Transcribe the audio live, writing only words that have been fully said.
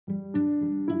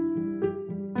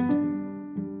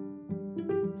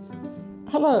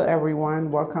Hello, everyone.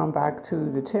 Welcome back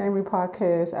to the Tammy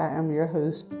Podcast. I am your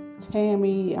host,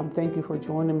 Tammy. Thank you for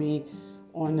joining me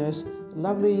on this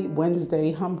lovely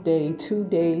Wednesday, hump day, 2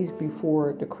 days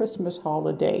before the Christmas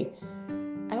holiday.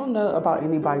 I don't know about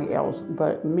anybody else,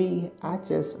 but me, I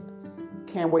just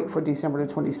can't wait for December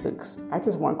the 26th. I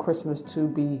just want Christmas to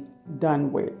be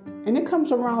done with. And it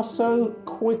comes around so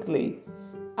quickly,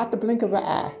 at the blink of an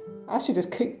eye. I should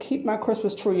just keep my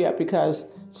Christmas tree up because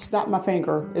snap my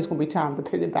finger, it's going to be time to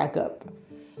put it back up.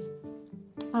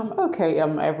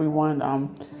 Everyone.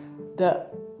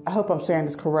 I hope I'm saying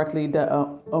this correctly. The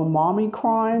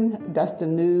Omicron, that's the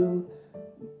new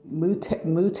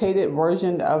mutated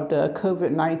version of the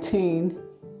COVID-19.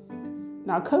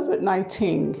 Now,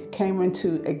 COVID-19 came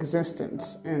into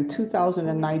existence in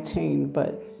 2019,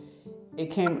 but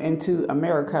it came into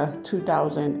America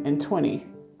 2020.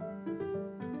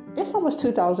 It's almost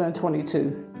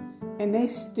 2022. And they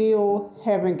still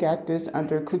haven't got this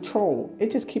under control.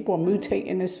 It just keep on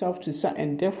mutating itself to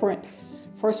something different.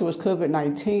 First it was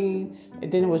COVID-19,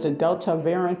 and then it was the Delta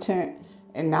variant,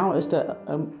 and now it's the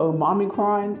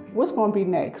Omicron. What's going to be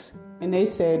next? And they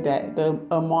said that the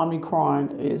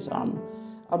Omicron is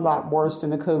a lot worse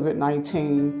than the COVID-19.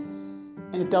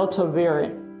 And the Delta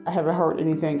variant, I haven't heard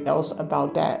anything else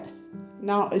about that.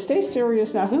 Now, is they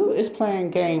serious? Now, who is playing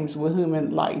games with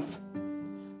human life?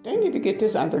 They need to get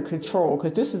this under control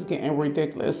because this is getting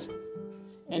ridiculous.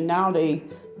 And now they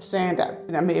saying that,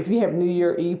 if you have New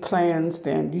Year Eve plans,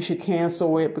 then you should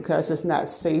cancel it because it's not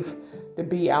safe to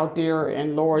be out there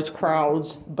in large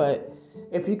crowds. But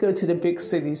if you go to the big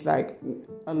cities like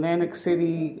Atlantic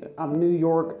City, New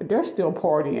York, they're still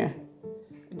partying.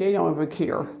 They don't even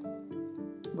care.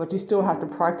 But you still have to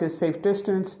practice safe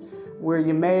distance, wear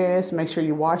your mask, make sure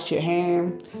you wash your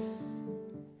hand.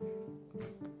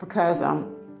 Because I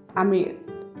think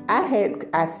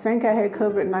I had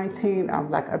COVID-19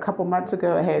 like a couple months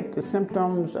ago. I had the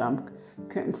symptoms,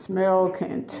 couldn't smell,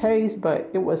 couldn't taste, but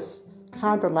it was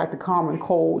kind of like the common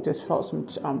cold, just felt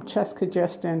some chest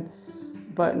congestion.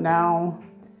 But now,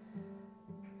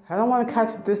 I don't want to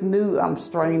catch this new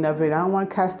strain of it. I don't want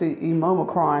to catch the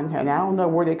Omicron, and I don't know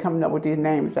where they're coming up with these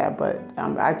names at, but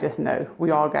I just know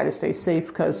we all got to stay safe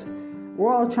because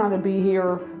we're all trying to be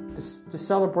here to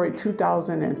celebrate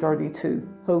 2032.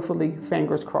 Hopefully,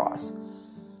 fingers crossed.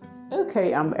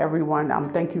 Okay, everyone.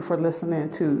 Thank you for listening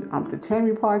to the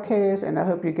Tammy Podcast, and I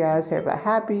hope you guys have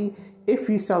if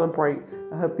you celebrate,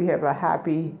 I hope you have a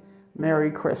happy, Merry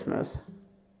Christmas.